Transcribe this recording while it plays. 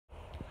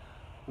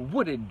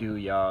What it do,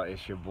 y'all?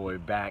 It's your boy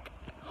back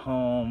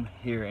home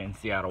here in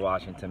Seattle,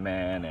 Washington,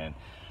 man. And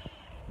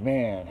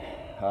man,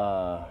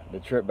 the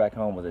trip back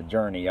home was a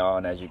journey, y'all.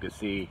 And as you can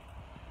see,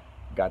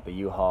 got the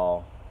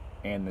U-Haul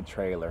and the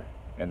trailer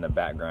in the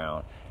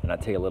background. And I'll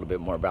tell you a little bit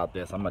more about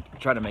this. I'm gonna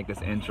try to make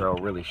this intro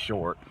really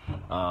short,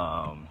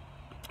 that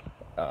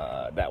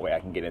way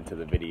I can get into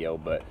the video.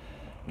 But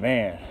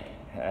man,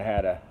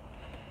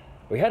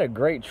 we had a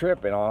great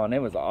trip and all, and it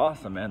was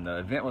awesome, man. The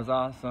event was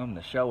awesome,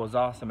 the show was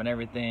awesome and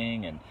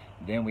everything. And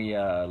then we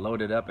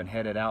loaded up and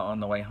headed out on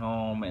the way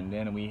home, and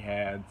then we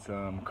had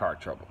some car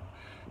trouble.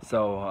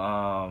 So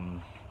I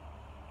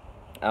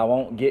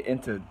won't get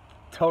into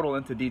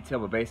detail,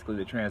 but basically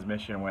the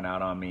transmission went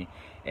out on me,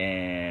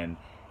 and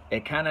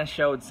it kind of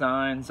showed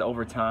signs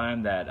over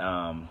time that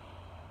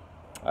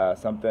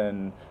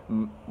something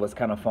was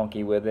kind of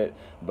funky with it,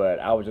 but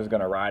I was just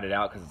gonna ride it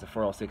out because it's a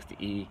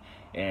 460E,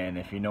 and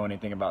if you know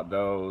anything about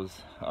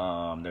those,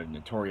 they're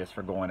notorious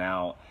for going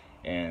out,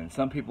 and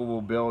some people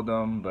will build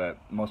them, but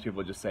most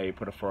people just say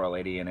put a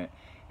 480 in it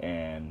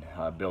and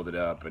build it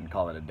up and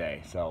call it a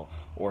day. So,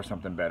 or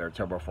something better,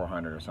 turbo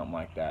 400 or something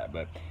like that.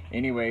 But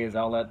anyways,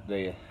 I'll let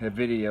the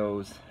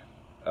videos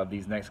of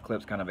these next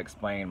clips kind of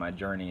explain my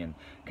journey and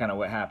kind of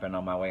what happened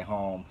on my way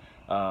home.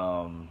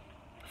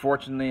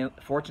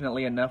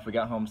 Fortunately enough, we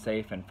got home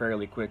safe and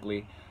fairly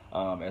quickly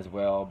as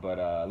well. But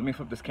let me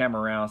flip this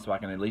camera around so I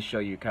can at least show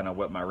you kind of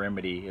what my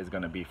remedy is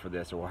going to be for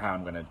this, or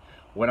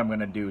what I'm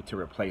gonna do to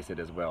replace it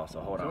as well. So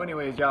hold on. So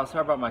anyways, y'all,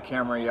 sorry about my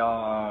camera,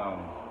 y'all.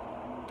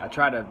 I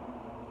try to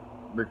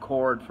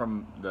record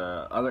from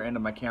the other end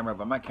of my camera,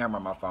 but my camera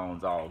on my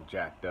phone's all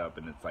jacked up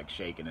and it's like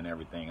shaking and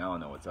everything. I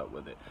don't know what's up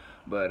with it.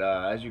 But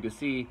as you can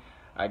see,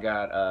 I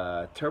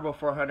got turbo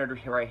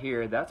 400 right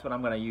here. That's what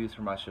I'm going to use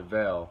for my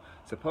Chevelle.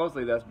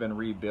 Supposedly that's been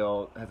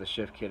rebuilt, has a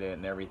shift kit in it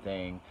and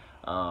everything.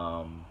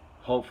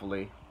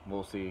 Hopefully,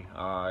 we'll see.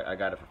 I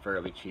got it for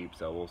fairly cheap,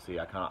 so we'll see.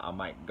 I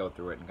might go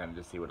through it and kind of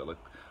just see what the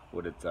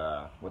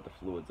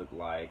fluids look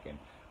like, and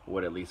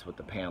what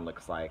the pan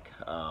looks like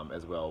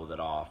as well with it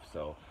off.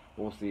 So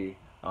we'll see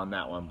on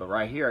that one. But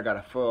right here I got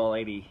a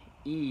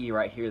 480E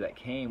right here that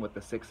came with the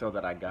 6.0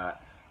 that I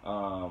got.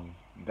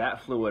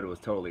 That fluid was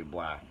totally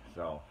black,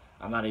 so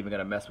I'm not even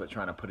gonna mess with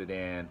trying to put it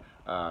in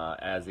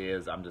as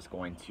is. I'm just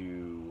going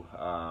to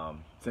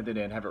send it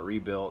in, have it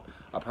rebuilt.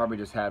 I'll probably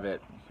just have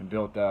it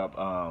built up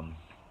a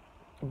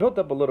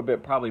little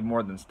bit, probably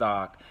more than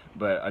stock,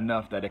 but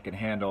enough that it can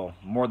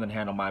more than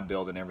handle my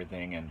build and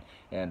everything,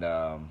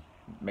 and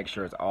make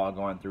sure it's all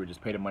going through.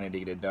 Just pay the money to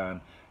get it done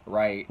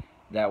right.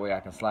 That way I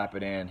can slap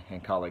it in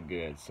and call it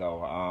good.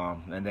 So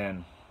and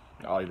then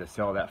I'll either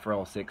sell that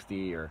for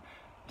 60 or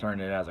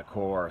turn it as a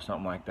core or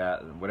something like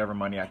that. Whatever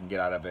money I can get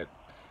out of it,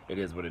 it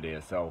is what it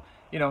is. So,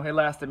 you know, it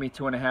lasted me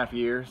 2.5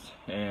 years,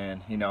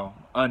 and, you know,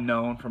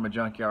 unknown from a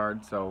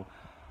junkyard, so,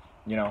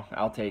 you know,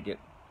 I'll take it.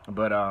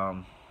 But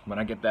when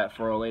I get that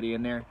 480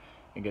 in there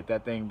and get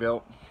that thing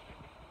built,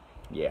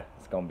 yeah,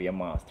 it's gonna be a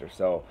monster.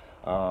 So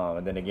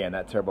and then again,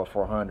 that turbo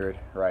 400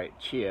 right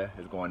Chia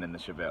is going in the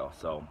Chevelle.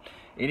 So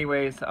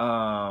anyways,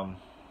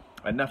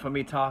 enough of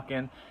me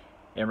talking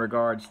in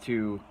regards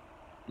to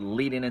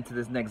leading into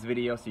this next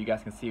video, so you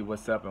guys can see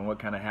what's up and what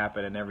kind of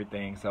happened and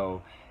everything.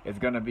 So it's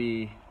gonna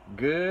be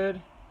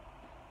good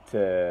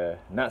to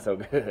not so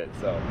good.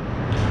 So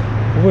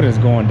what is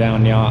going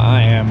down, y'all?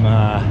 I am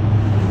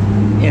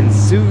in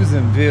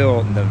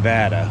Susanville,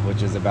 Nevada,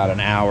 which is about an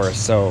hour or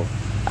so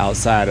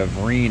outside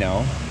of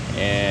Reno,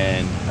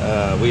 and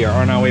we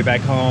are on our way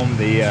back home.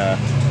 The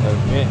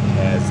event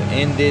has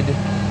ended.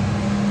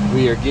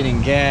 We are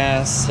getting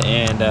gas,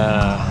 and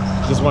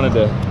just wanted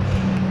to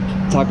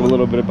talk a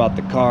little bit about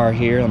the car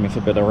here. Let me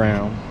flip it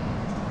around.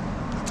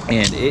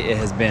 And it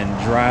has been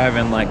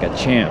driving like a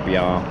champ,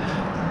 y'all.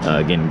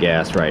 Getting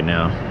gas right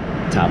now,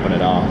 topping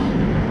it off.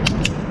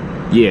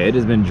 Yeah, it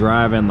has been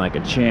driving like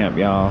a champ,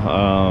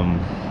 y'all.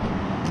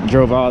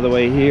 Drove all the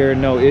way here,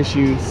 no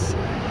issues.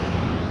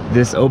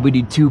 This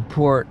OBD2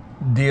 port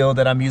deal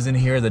that I'm using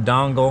here, the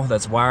dongle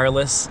that's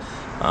wireless,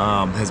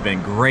 has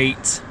been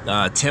great.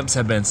 Temps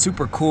have been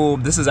super cool.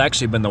 This has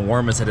actually been the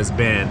warmest it has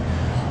been.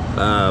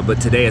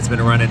 But today it's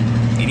been running,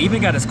 it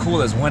even got as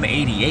cool as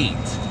 188.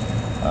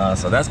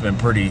 So that's been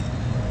pretty,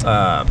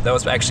 that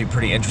was actually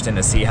pretty interesting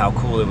to see how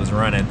cool it was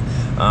running.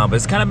 But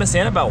it's kind of been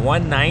staying about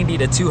 190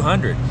 to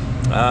 200.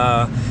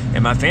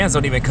 And my fans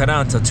don't even cut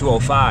out until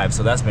 205,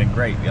 so that's been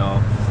great,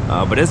 y'all.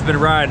 But it's been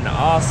riding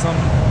awesome.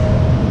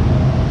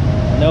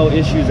 No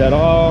issues at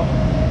all.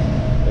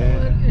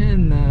 What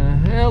in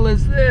the hell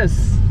is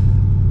this?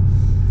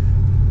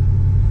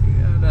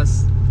 Yeah,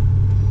 that's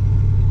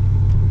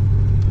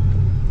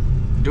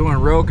doing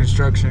road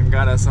construction,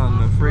 got us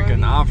on the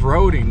freaking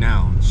off-roading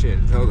now. Shit,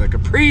 so the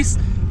Caprice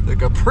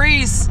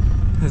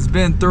has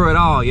been through it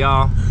all,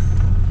 y'all.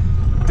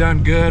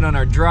 Done good on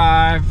our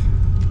drive,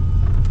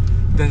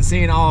 done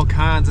seeing all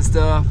kinds of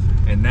stuff,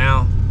 and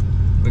now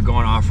we're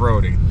going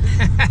off-roading.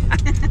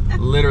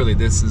 Literally,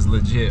 this is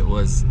legit,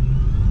 was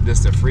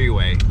just a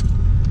freeway,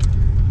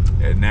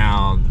 and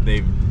now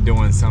they're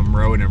doing some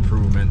road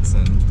improvements,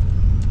 and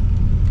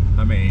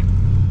I mean,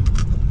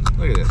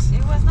 Look at this.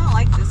 It was not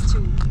like this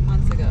 2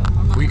 months ago, or a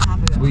month and a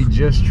half ago. We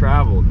just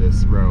traveled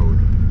this road,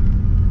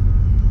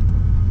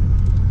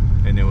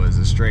 and it was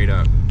a straight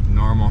up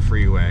normal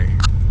freeway,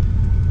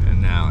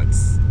 and now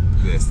it's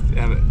this.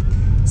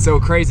 So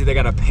crazy, they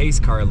got a pace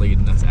car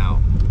leading us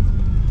out.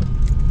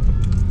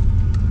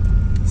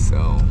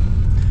 So,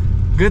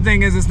 good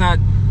thing is it's not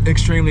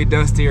extremely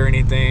dusty or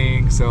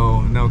anything,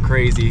 so no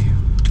crazy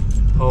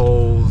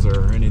holes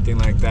or anything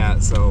like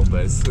that. So,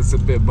 but it's a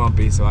bit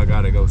bumpy, so I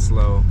gotta go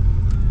slow.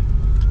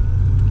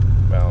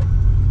 About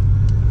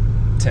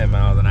 10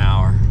 miles an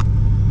hour.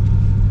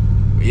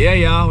 But yeah,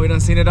 y'all, we done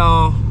seen it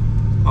all.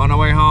 On our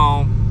way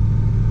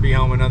home. Be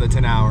home another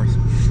 10 hours.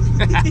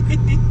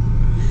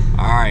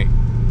 All right.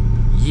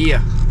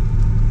 Yeah.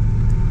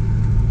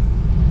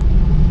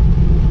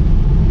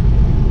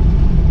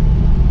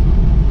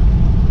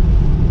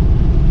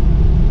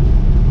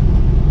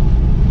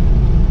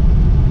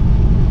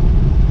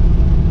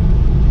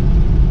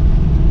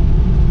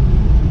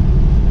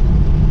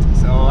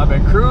 I've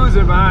been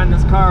cruising behind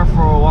this car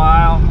for a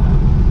while,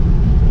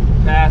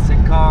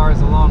 passing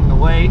cars along the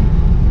way.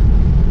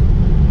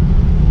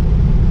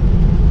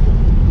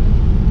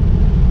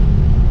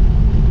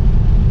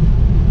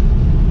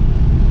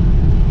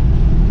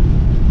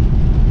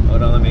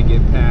 Hold on, let me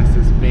get past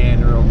this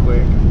bend real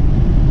quick.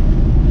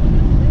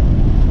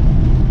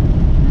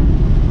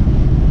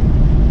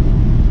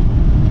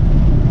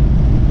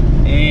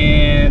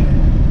 And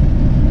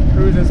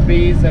cruising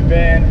speeds have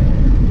been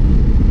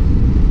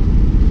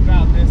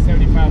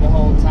 75 the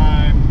whole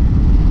time,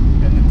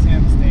 and the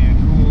temp staying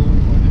cool.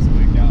 We'll just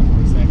wake out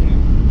for a second.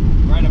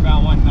 Right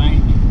about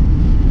 190.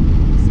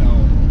 So,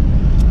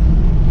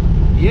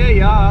 yeah,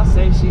 y'all, I'll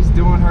say she's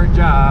doing her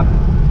job.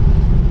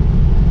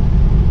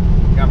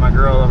 Got my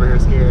girl over here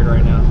scared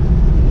right now.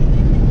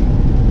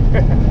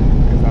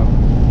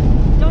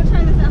 Don't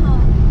try this at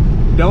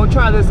home. Don't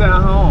try this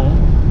at home.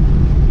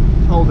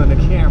 Holding the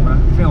camera,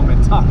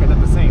 filming, talking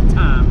at the same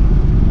time.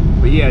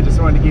 But yeah, just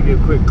wanted to give you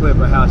a quick clip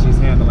of how she's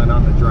handling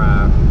on the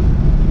drive.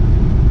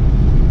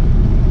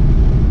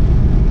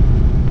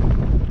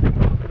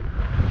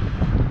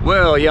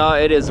 Well, y'all,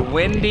 it is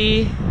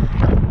windy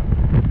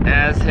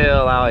as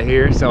hell out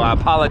here, so I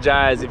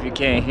apologize if you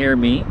can't hear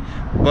me,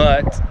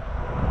 but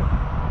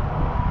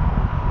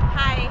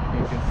Hi.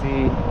 you can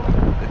see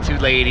the two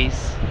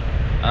ladies.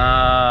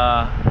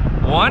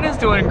 One is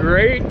doing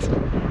great.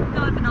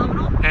 Going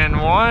phenomenal.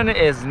 And one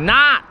is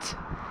not.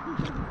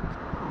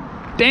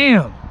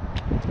 Damn.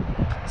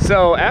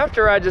 So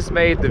after I just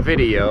made the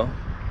video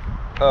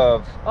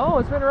of, oh,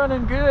 it's been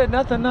running good,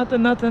 nothing has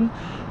been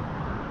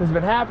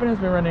happening,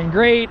 it's been running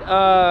great,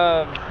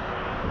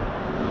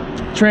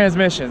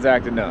 transmission's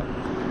acting up.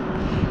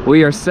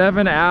 We are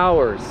 7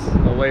 hours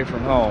away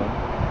from home,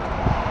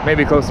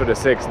 maybe closer to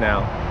 6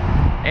 now,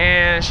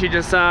 and she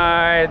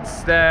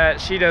decides that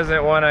she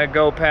doesn't want to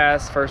go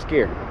past first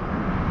gear.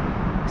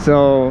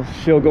 So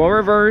she'll go in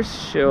reverse,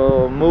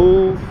 she'll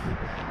move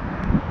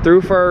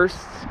through first.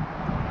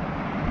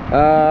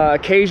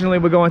 Occasionally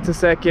we go into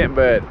second,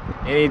 but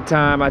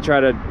anytime I try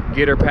to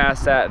get her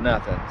past that,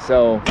 nothing.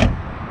 So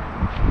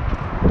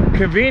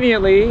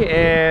conveniently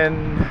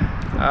and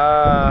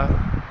I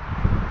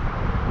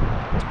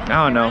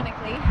don't know,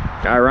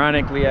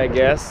 ironically I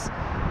guess,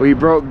 we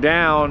broke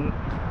down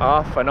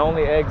off an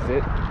only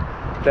exit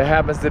that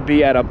happens to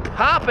be at a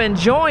poppin'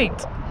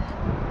 joint.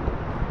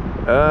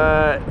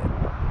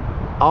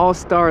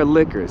 All-Star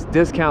Liquors,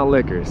 discount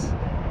liquors,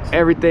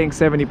 everything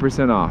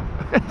 70% off.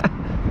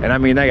 And I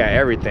mean, they got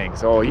everything.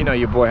 So, you know,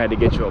 your boy had to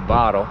get you a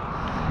bottle.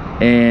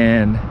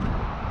 And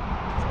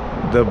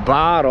the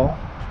bottle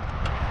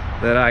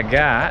that I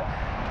got,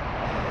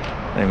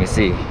 let me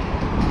see.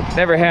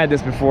 Never had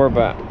this before,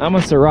 but I'm a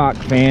Ciroc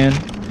fan.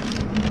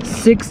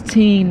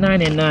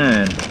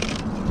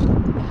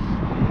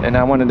 $16.99. And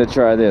I wanted to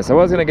try this. I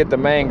was gonna get the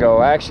mango.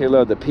 I actually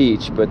love the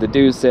peach, but the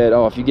dude said,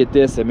 oh, if you get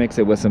this and mix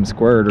it with some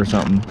squirt or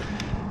something,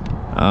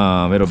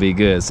 it'll be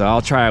good. So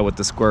I'll try it with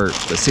the squirt.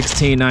 But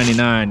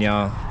 $16.99,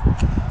 y'all.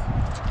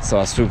 So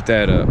I'll swoop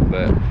that up.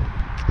 But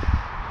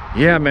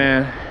yeah,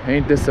 man,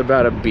 ain't this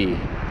about a B?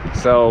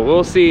 So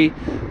we'll see.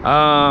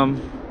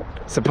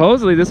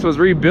 Supposedly this was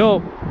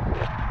rebuilt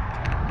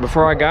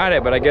before I got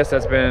it, but I guess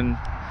that's been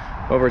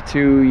over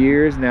 2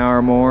 years now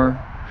or more.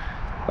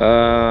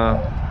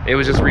 It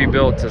was just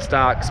rebuilt to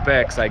stock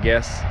specs, I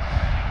guess.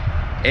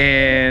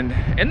 And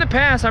in the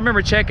past, I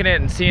remember checking it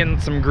and seeing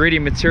some gritty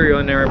material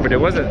in there, but it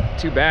wasn't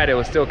too bad. It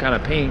was still kind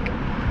of pink.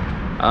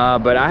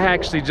 But I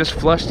actually just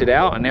flushed it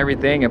out and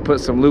everything and put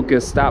some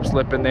Lucas stop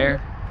slip in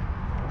there.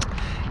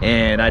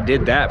 And I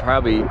did that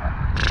probably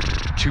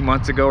 2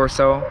 months ago or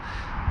so.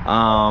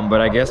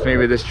 But I guess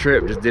maybe this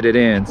trip just did it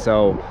in.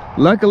 So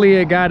luckily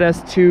it got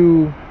us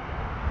to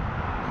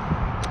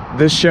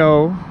the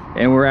show,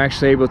 and we're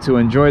actually able to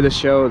enjoy the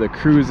show, the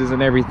cruises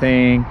and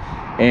everything.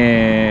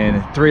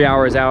 And 3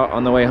 hours out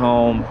on the way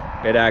home,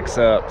 it acts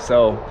up.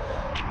 So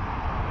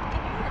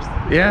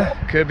yeah,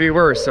 could be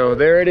worse. So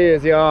there it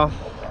is, y'all.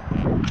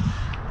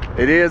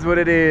 It is what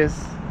it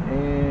is.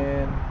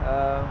 And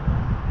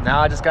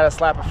now I just gotta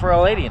slap a fur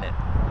lady in it.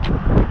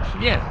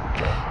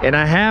 Yeah. And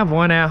I have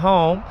one at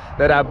home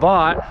that I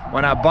bought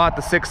when I bought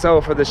the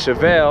 6.0 for the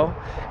Chevelle,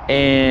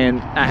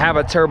 and I have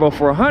a Turbo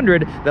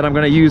 400 that I'm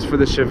going to use for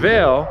the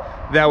Chevelle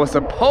that was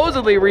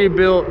supposedly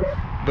rebuilt,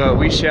 but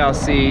we shall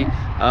see.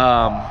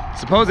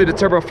 Supposedly the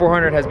Turbo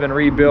 400 has been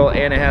rebuilt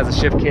and it has a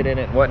shift kit in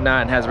it and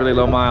whatnot and has really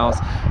low miles,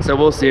 so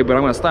we'll see. But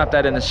I'm going to slap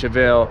that in the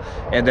Chevelle,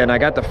 and then I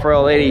got the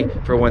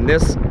 480 for when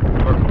this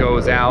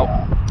goes out.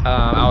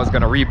 I was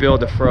going to rebuild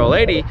the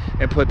 480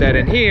 and put that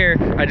in here.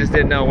 I just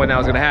didn't know when that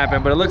was going to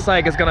happen, but it looks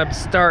like it's going to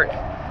start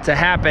to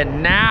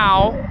happen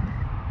now.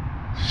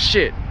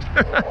 Shit.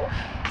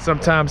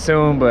 Sometime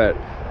soon, but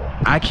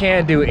I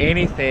can't do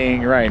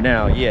anything right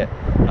now yet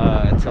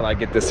until I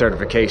get this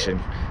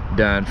certification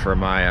done for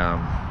my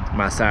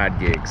my side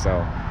gig.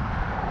 So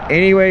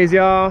anyways,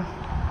 y'all,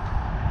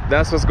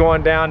 that's what's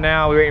going down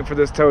now. We're waiting for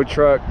this tow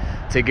truck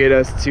to get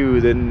us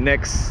to the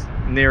next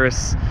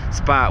nearest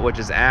spot, which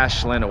is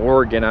Ashland,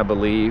 Oregon, I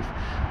believe.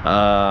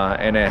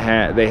 And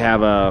they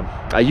have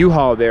a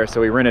U-Haul there,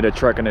 so we rented a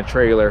truck and a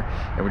trailer,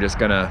 and we're just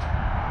gonna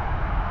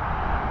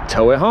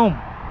tow it home.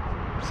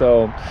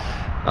 So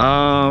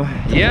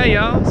yeah,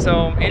 y'all,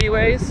 so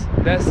anyways,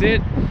 that's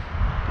it.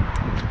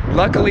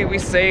 Luckily we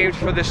saved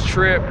for this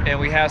trip, and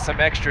we have some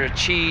extra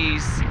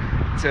cheese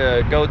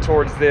to go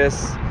towards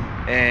this,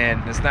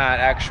 and it's not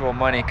actual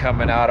money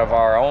coming out of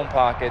our own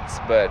pockets,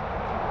 but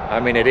I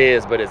mean it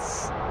is, but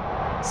it's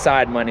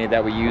side money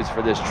that we use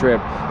for this trip,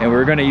 and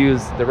we're going to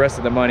use the rest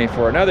of the money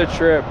for another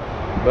trip,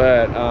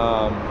 but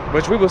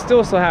which we will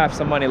still have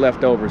some money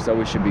left over, so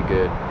we should be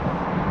good.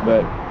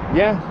 But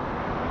yeah,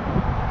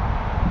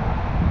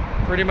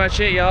 pretty much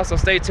it, y'all. So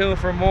stay tuned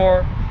for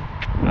more.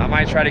 I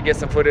might try to get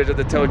some footage of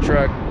the tow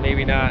truck,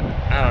 maybe not,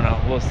 I don't know,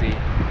 we'll see.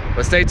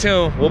 But stay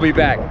tuned, we'll be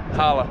back.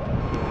 Holla.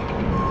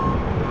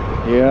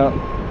 Yeah,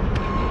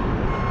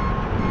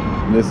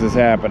 this is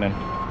happening.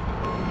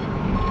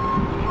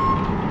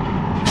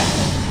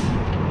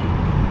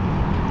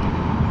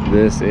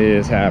 This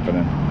is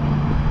happening.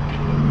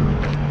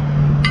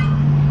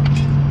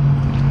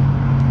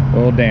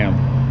 Well, damn.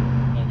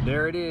 And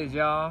there it is,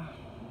 y'all.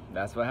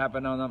 That's what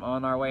happened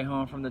on our way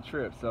home from the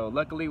trip. So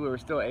luckily we were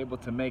still able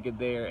to make it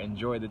there,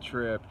 enjoy the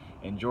trip,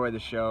 enjoy the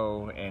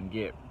show, and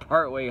get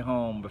partway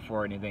home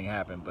before anything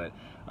happened. But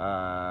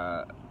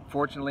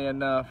fortunately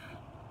enough,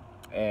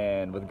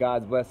 and with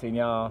God's blessing,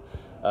 y'all,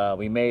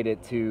 we made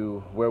it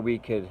to where we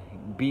could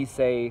be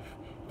safe,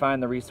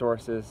 find the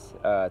resources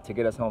to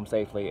get us home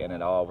safely, and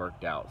it all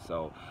worked out.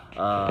 So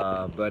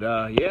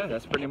yeah,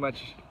 that's pretty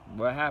much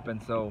what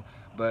happened. So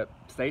but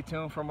stay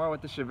tuned for more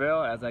with the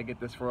Chevelle as I get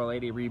this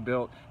 480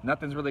 rebuilt.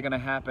 Nothing's really going to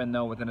happen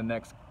though within the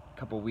next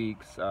couple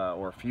weeks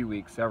or a few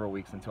weeks, several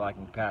weeks, until I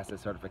can pass this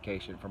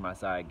certification for my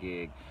side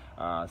gig.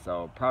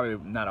 So probably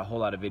not a whole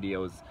lot of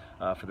videos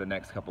for the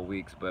next couple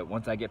weeks, but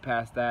once I get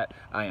past that,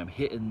 I am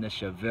hitting the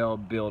Chevelle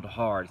build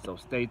hard. So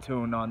stay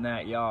tuned on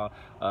that, y'all.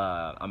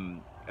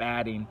 I'm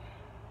adding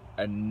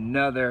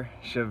another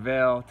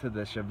Chevelle to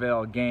the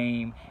Chevelle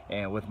game,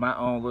 and with my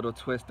own little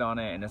twist on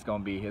it, and it's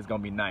gonna be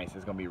nice.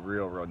 It's gonna be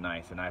real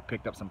nice. And I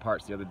picked up some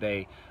parts the other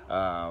day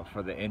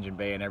for the engine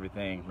bay and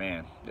everything.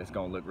 Man, it's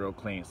gonna look real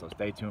clean, so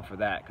stay tuned for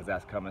that, because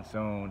that's coming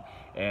soon.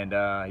 And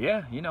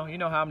yeah, you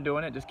know how I'm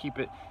doing it. Just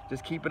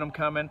keeping them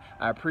coming.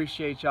 I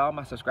appreciate y'all.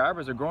 My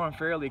subscribers are growing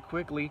fairly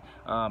quickly.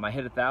 I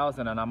hit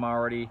 1,000 and I'm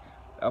already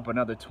up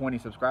another 20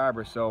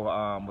 subscribers,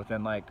 so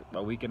within like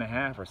a week and a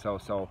half or so.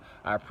 So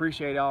I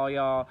appreciate all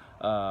y'all.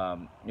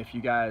 If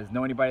you guys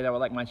know anybody that would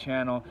like my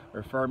channel,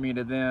 refer me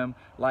to them.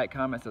 Like,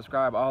 comment,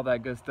 subscribe, all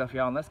that good stuff,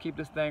 y'all. And let's keep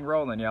this thing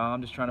rolling, y'all.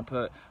 I'm just trying to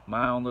put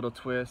my own little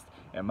twist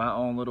and my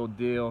own little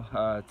deal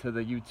to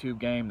the YouTube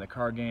game, the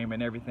car game,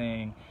 and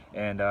everything.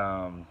 And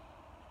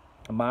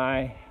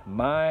my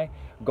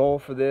goal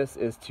for this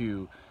is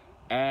to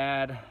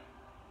add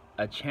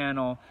a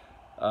channel,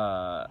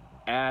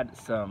 add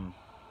some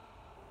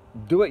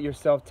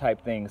do-it-yourself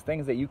type things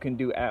that you can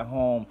do at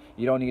home.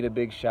 You don't need a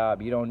big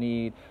shop, you don't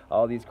need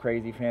all these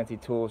crazy fancy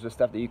tools, just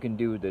stuff that you can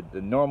do, the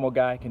normal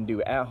guy can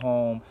do at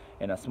home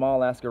in a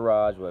small ass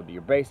garage with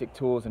your basic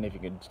tools. And if you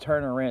can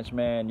turn a wrench,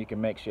 man, you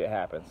can make shit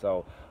happen.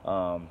 So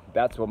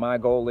that's what my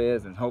goal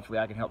is, and hopefully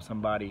I can help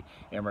somebody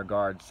in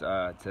regards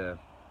to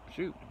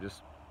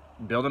just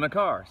building a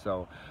car.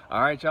 So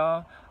all right,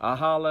 y'all, I'll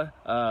holla.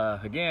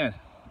 Again,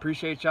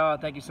 appreciate y'all.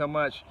 Thank you so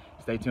much.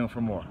 Stay tuned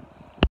for more.